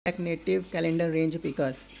React Native calendar range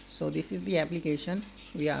picker. So this is the application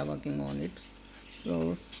we are working on it.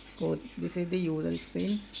 So go, this is the user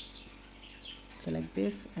screen. Select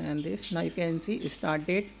this and this. Now you can see start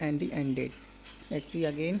date and the end date. Let's see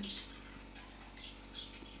again.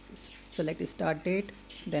 Select start date,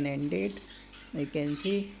 then end date. Now you can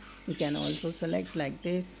see you can also select like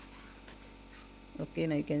this. Okay,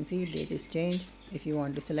 now you can see date is changed. If you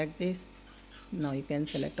want to select this, now you can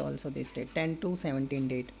select also this date, 10 to 17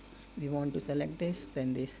 date. We want to select this,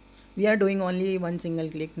 then this. We are doing only one single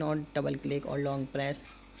click, not double click or long press.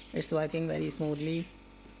 It's working very smoothly.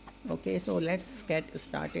 Okay, so let's get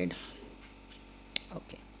started.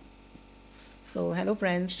 Okay, so hello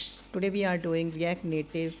friends, today we are doing React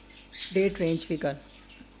Native date range picker.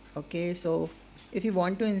 Okay, so if you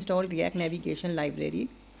want to install React navigation library,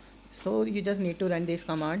 so you just need to run this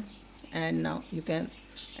command, and now you can,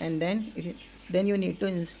 and then you need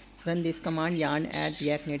to run this command yarn add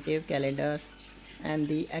React Native calendar and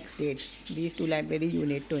the X date. These two libraries you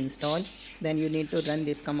need to install. Then you need to run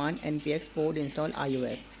this command npx pod install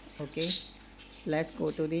iOS. Okay, let's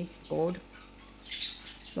go to the code.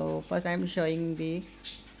 So first I'm showing the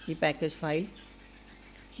package file.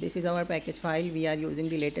 This is our package file. We are using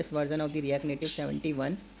the latest version of the React Native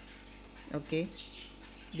 71. Okay,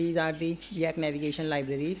 these are the React navigation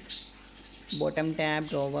libraries: bottom tab,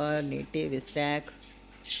 drawer, native, stack.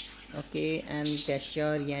 Okay, and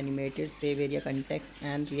gesture, reanimated, save area context,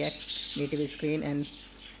 and React native screen and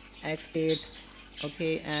XState.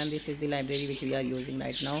 Okay, and this is the library which we are using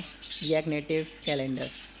right now, React Native calendar.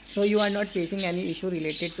 So you are not facing any issue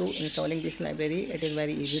related to installing this library. It is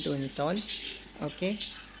very easy to install. Okay,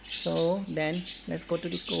 so then let's go to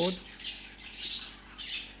the code.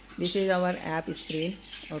 This is our app screen.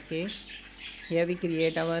 Okay, here we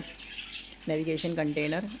create our navigation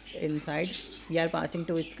container. Inside we are passing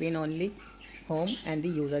to screen only, home and the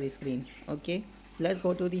user screen. Okay, let's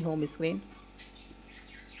go to the home screen.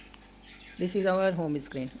 This is our home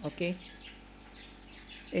screen. Okay,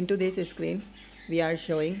 into this screen we are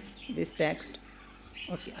showing this text.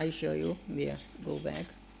 Okay, I show you there. Go back.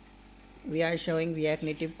 We are showing React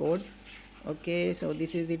Native code. Okay, so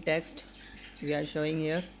this is the text we are showing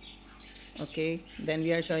here. Okay, then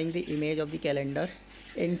we are showing the image of the calendar.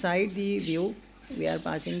 Inside the view we are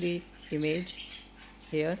passing the image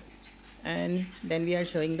here, and then we are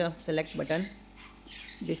showing the select button.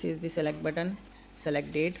 This is the select button,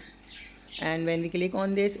 select date, and when we click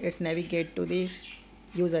on this, it's navigate to the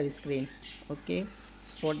user screen. Okay,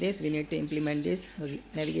 for this we need to implement this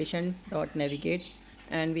navigation dot navigate,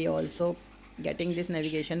 and we also getting this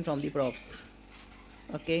navigation from the props.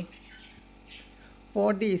 Okay,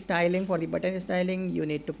 for the styling, for the button styling, you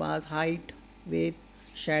need to pass height, width,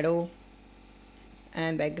 shadow,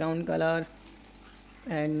 and background color,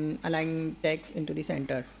 and align text into the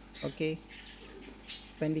center. Okay,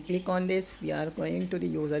 when we click on this, we are going to the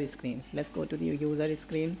user screen. Let's go to the user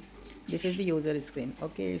screen. This is the user screen.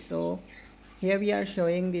 Okay, so here we are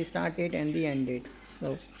showing the start date and the end date.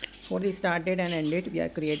 So for the start date and end date, we are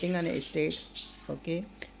creating an state. Okay,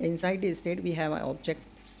 inside the state we have an object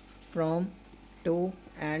from, to,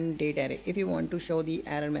 and date array. If you want to show the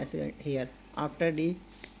error message here after the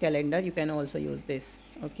calendar, you can also use this.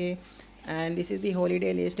 Okay, and this is the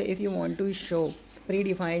holiday list. If you want to show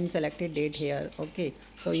predefined selected date here, okay,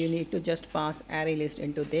 so you need to just pass array list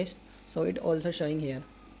into this, so it also showing here.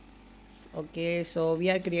 Okay, so we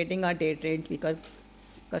are creating a date range because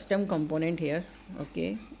custom component here.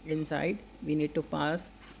 Okay, inside we need to pass,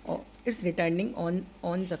 oh, it's returning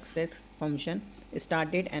on success function,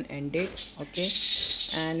 start date and end date. Okay,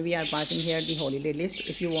 and we are passing here the holiday list.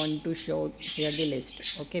 If you want to show here the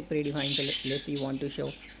list, okay, predefined list you want to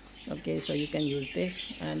show. Okay, so you can use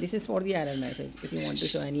this, and this is for the error message. If you want to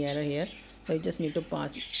show any error here, so you just need to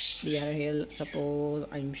pass the error here. Suppose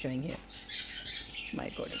I'm showing here my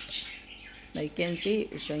coding. Now you can see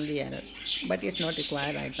it's showing the error, but it's not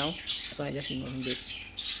required right now, so I just remove this.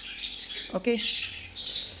 Okay,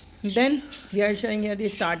 then we are showing here the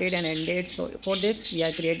start date and end date. So for this we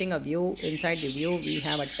are creating a view. Inside the view we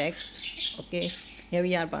have a text. Okay, here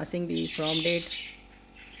we are passing the from date,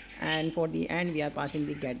 and for the end we are passing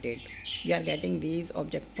the get date. We are getting these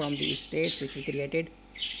objects from the states which we created.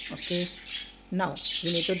 Okay, now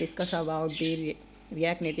we need to discuss about the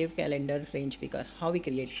React Native calendar range picker, how we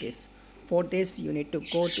create this. For this you need to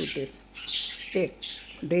go to this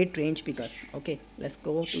date range picker. Okay, let's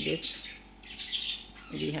go to this.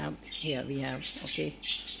 We have here, we have, okay,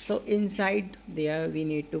 so inside there we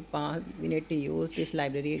need to use this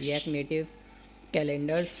library React Native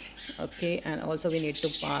calendars. Okay, and also we need to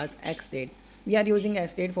pass X date. We are using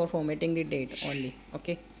X date for formatting the date only.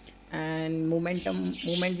 Okay, and movement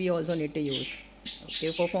we also need to use,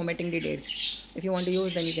 okay, for formatting the dates. If you want to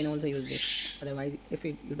use, then you can also use this. Otherwise, if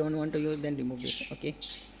you don't want to use, then remove this, okay.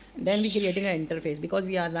 Then we creating an interface because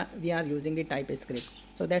we are using the TypeScript,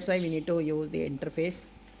 so that's why we need to use the interface.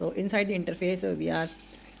 So inside the interface,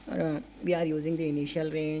 we are using the initial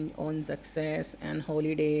range, on success, and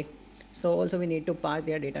holiday. So also we need to pass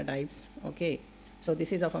their data types, okay. So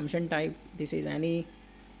this is a function type, this is any,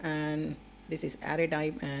 and this is array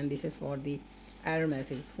type, and this is for the error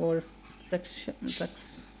message for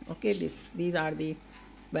okay. These are the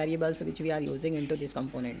variables which we are using into this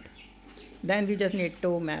component. Then we just need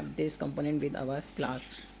to map this component with our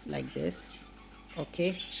class like this,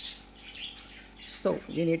 okay. So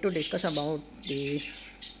we need to discuss about the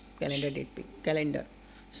calendar.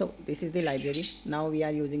 So this is the library. Now we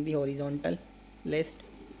are using the horizontal list.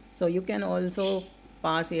 So you can also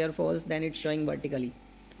pass here false, then it's showing vertically,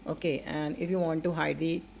 okay. And if you want to hide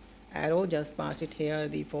the arrow, just pass it here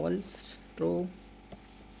the false, true,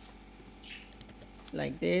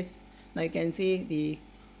 like this. Now you can see the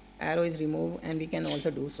arrow is removed, and we can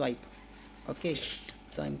also do swipe, okay.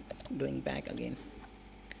 So I'm doing back again.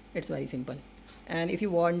 It's very simple. And if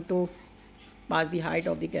you want to pass the height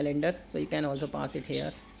of the calendar, so you can also pass it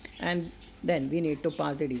here. And then we need to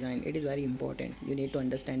pass the design. It is very important, you need to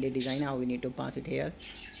understand the design, how we need to pass it here.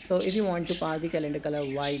 So if you want to pass the calendar color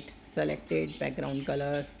white, selected background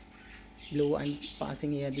color blue, I'm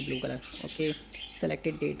passing here the blue color, okay.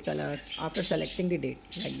 Selected date color, after selecting the date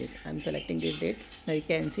like this, I'm selecting this date. Now you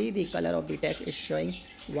can see the color of the text is showing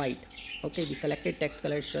white, okay. The selected text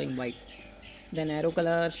color is showing white. Then arrow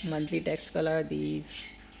color, monthly text color, these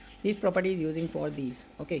properties using for these,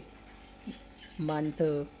 okay. Month,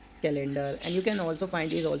 calendar, and you can also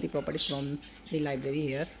find these all the properties from the library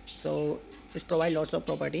here. So just provide lots of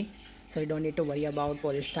property, so you don't need to worry about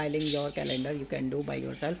for styling your calendar, you can do by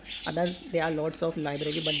yourself. There are lots of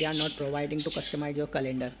library, but they are not providing to customize your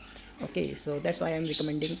calendar, okay. So that's why I'm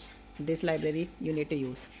recommending this library you need to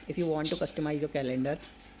use if you want to customize your calendar,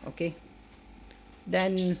 okay.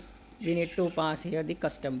 Then we need to pass here the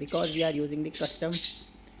custom, because we are using the custom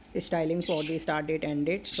styling for the start date, end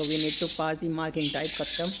date. So we need to pass the marking type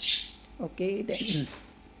custom, okay.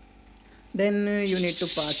 Then you need to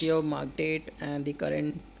pass your mark date and the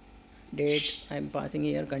current date. I'm passing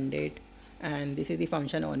here current date, and this is the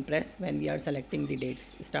function on press when we are selecting the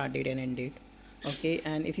dates, start date and end date, okay.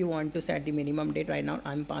 And if you want to set the minimum date, right now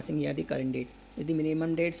I'm passing here the current date with the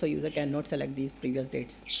minimum date, so user cannot select these previous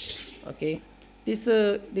dates, okay. This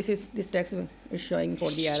text is showing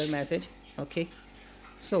for the error message, okay.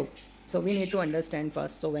 So we need to understand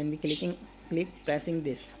first. So when we click pressing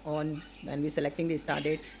this on, when we selecting the start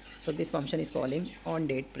date, so this function is calling on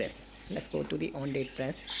date press. Let's go to the on date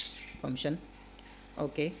press function,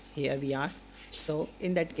 okay. Here we are. So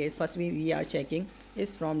in that case, first we are checking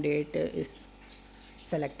is from date is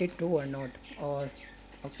selected true or not, or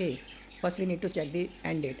okay. First we need to check the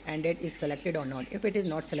end date is selected or not. If it is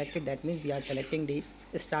not selected, that means we are selecting the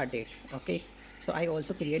start date, okay. So I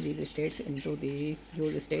also create these states into the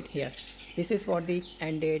use state here. This is for the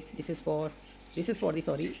end date, this is for the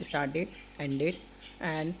start date, end date,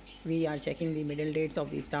 and we are checking the middle dates of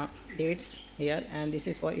the start dates here, and this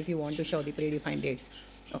is for if you want to show the predefined dates,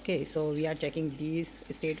 okay. So we are checking these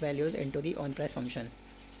state values into the on press function.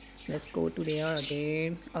 Let's go to there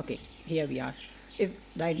again, okay. Here we are. If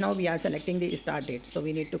right now we are selecting the start date, so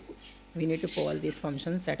we need to call this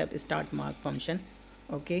function setup start mark function,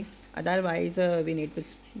 okay. Otherwise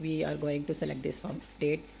we are going to select this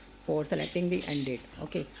date for selecting the end date,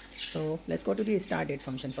 okay. So let's go to the start date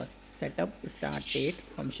function first. Setup start date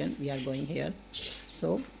function, we are going here.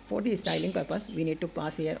 So for the styling purpose, we need to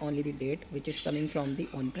pass here only the date which is coming from the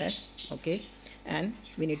on press, okay. And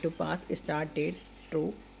we need to pass start date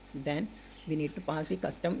true. Then we need to pass the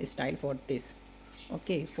custom style for this,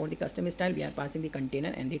 okay. For the custom style, we are passing the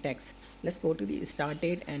container and the text. Let's go to the start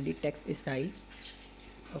date and the text style,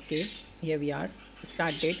 okay. Here we are.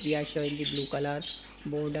 Start date, we are showing the blue color,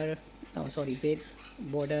 border, width,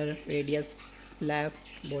 border radius left,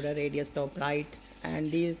 border radius top right,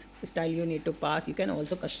 and these style you need to pass. You can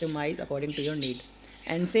also customize according to your need,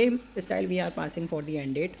 and same style we are passing for the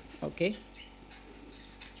end date, okay.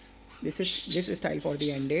 This style for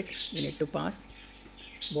the end date we need to pass.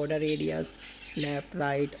 Border radius left,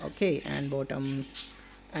 right, okay, and bottom.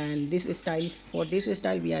 And this style, for this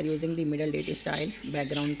style we are using the middle date style,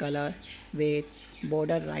 background color, width,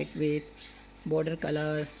 border right width, border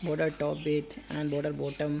color, border top width, and border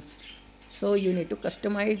bottom. So you need to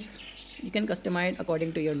customize, you can customize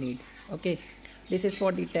according to your need, okay. This is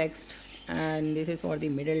for the text, and this is for the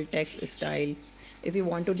middle text style, If you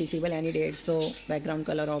want to disable any date, so background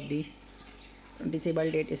color of the disable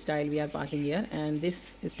date style we are passing here, and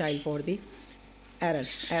this style for the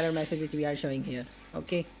error message which we are showing here.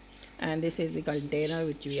 Okay, and this is the container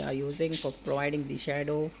which we are using for providing the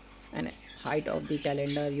shadow and height of the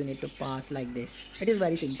calendar. You need to pass like this. It is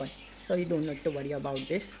very simple, so you don't need to worry about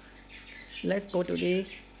this. Let's go to the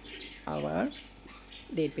our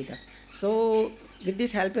date picker. So with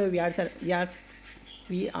this help we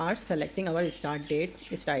are selecting our start date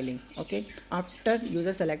styling. Okay, after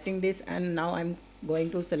user selecting this, and now I'm going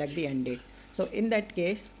to select the end date. So in that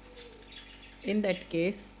case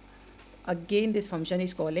again this function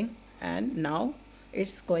is calling, and now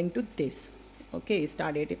it's going to this. Okay,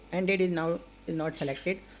 start date end date is not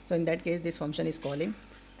selected, so in that case this function is calling,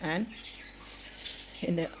 and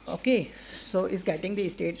in the okay, so it's getting the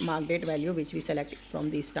state mark date value which we select from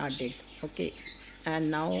the start date. Okay, and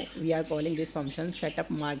now we are calling this function setup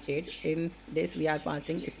mark date. In this we are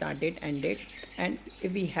passing start date, end date, and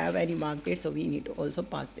if we have any mark date, so we need to also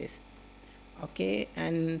pass this. Okay,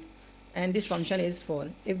 and this function is for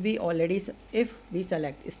if we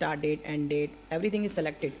select start date, end date, everything is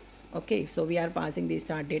selected. Okay, so we are passing the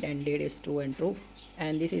start date, end date is true and true,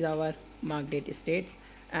 and this is our mark date state.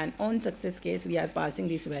 And on success case we are passing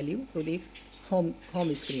this value to the home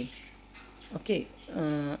screen. Okay,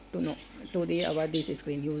 to the our this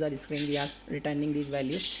screen, user screen, we are returning these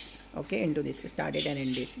values. Okay, into this start date and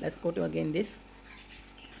end date. Let's go to again this.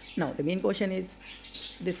 Now the main question is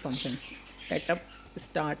this function setup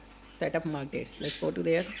mark dates. Let's go to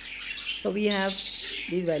there. So we have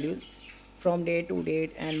these values from date to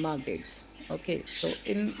date and mark dates. Okay, so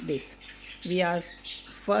in this we are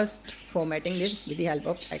first formatting this with the help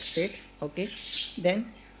of xdate. Okay,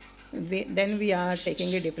 then we are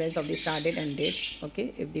taking the difference of the start date and date.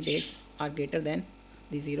 Okay, if the dates are greater than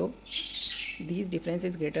the 0, these difference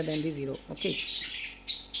is greater than the 0. Okay,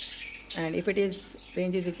 and if it is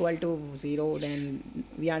range is equal to 0, then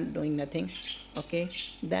we are doing nothing. Okay,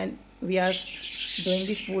 then we are doing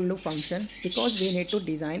the full loop function, because we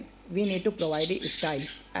need to provide a style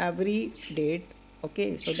every date.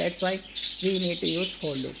 Okay, so that's why we need to use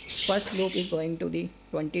for loop. First loop is going to the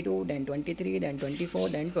 22, then 23, then 24,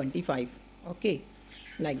 then 25. Okay,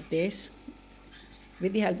 like this.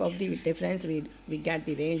 With the help of the difference we get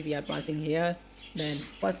the range we are passing here. Then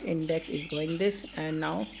first index is going this, and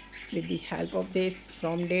now with the help of this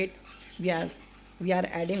from date we are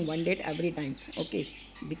adding one date every time. Okay,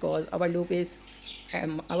 because our loop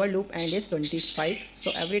end is 25,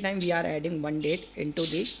 so every time we are adding one date into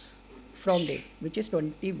the from date, which is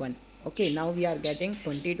 21. Okay, now we are getting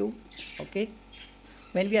 22. Okay,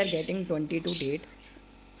 when we are getting 22 date,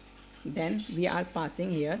 then we are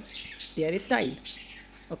passing here their style.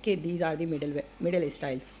 Okay, these are the middle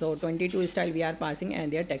style. So 22 style we are passing,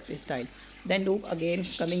 and their text style. Then loop again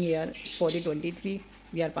coming here for the 23,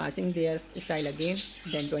 we are passing their style again.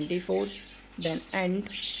 Then 24, then end,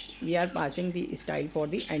 we are passing the style for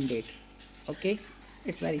the end date. Okay,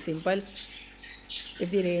 it's very simple.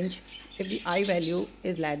 If the I value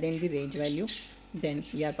is less than the range value, then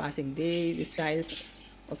we are passing these styles.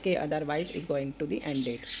 Okay, otherwise it's going to the end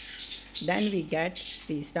date. Then we get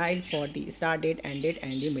the style for the start date, end date,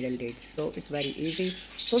 and the middle date. So it's very easy.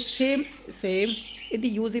 So same in the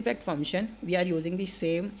use effect function we are using the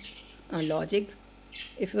same logic.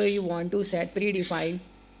 If we want to set predefined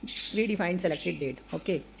selected date.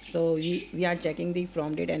 Okay, so we are checking the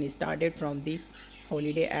from date and start date from the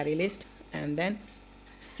holiday array list, and then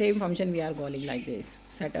same function we are calling like this,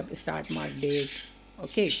 setup start mark date.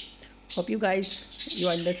 Okay, hope you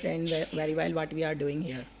understand very well what we are doing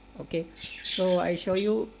here. Okay, so I show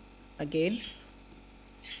you again.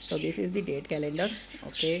 So this is the date calendar.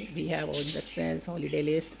 Okay, we have on success, holiday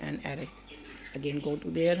list, and array. Again go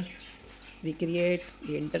to there, we create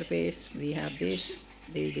the interface. We have this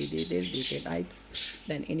data types,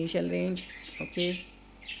 then initial range. Okay,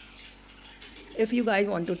 if you guys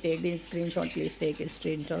want to take the screenshot, please take a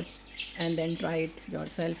screenshot and then try it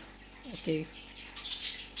yourself. Okay,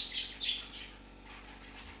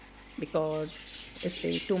 because it's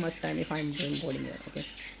take too much time if I'm doing coding here. Okay,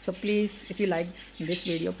 so please, if you like this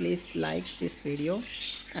video, please like this video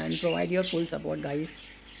and provide your full support, guys.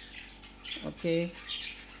 Okay,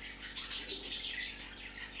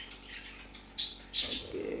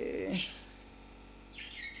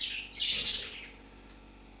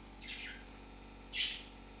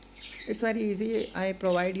 it's very easy. I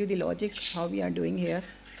provide you the logic how we are doing here.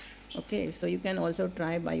 Okay, so you can also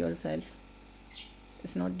try by yourself.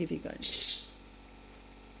 It's not difficult.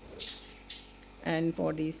 And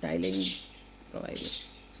for the styling provided,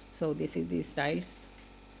 so this is the style,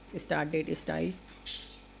 start date style.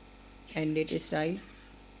 end date style,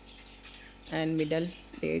 and middle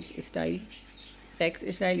dates style.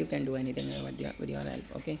 Text style, you can do anything with your help.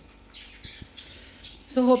 Okay,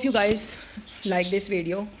 so hope you guys like this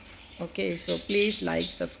video. Okay, so please like,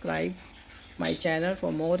 subscribe my channel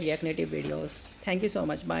for more React Native videos. Thank you so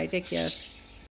much. Bye, take care.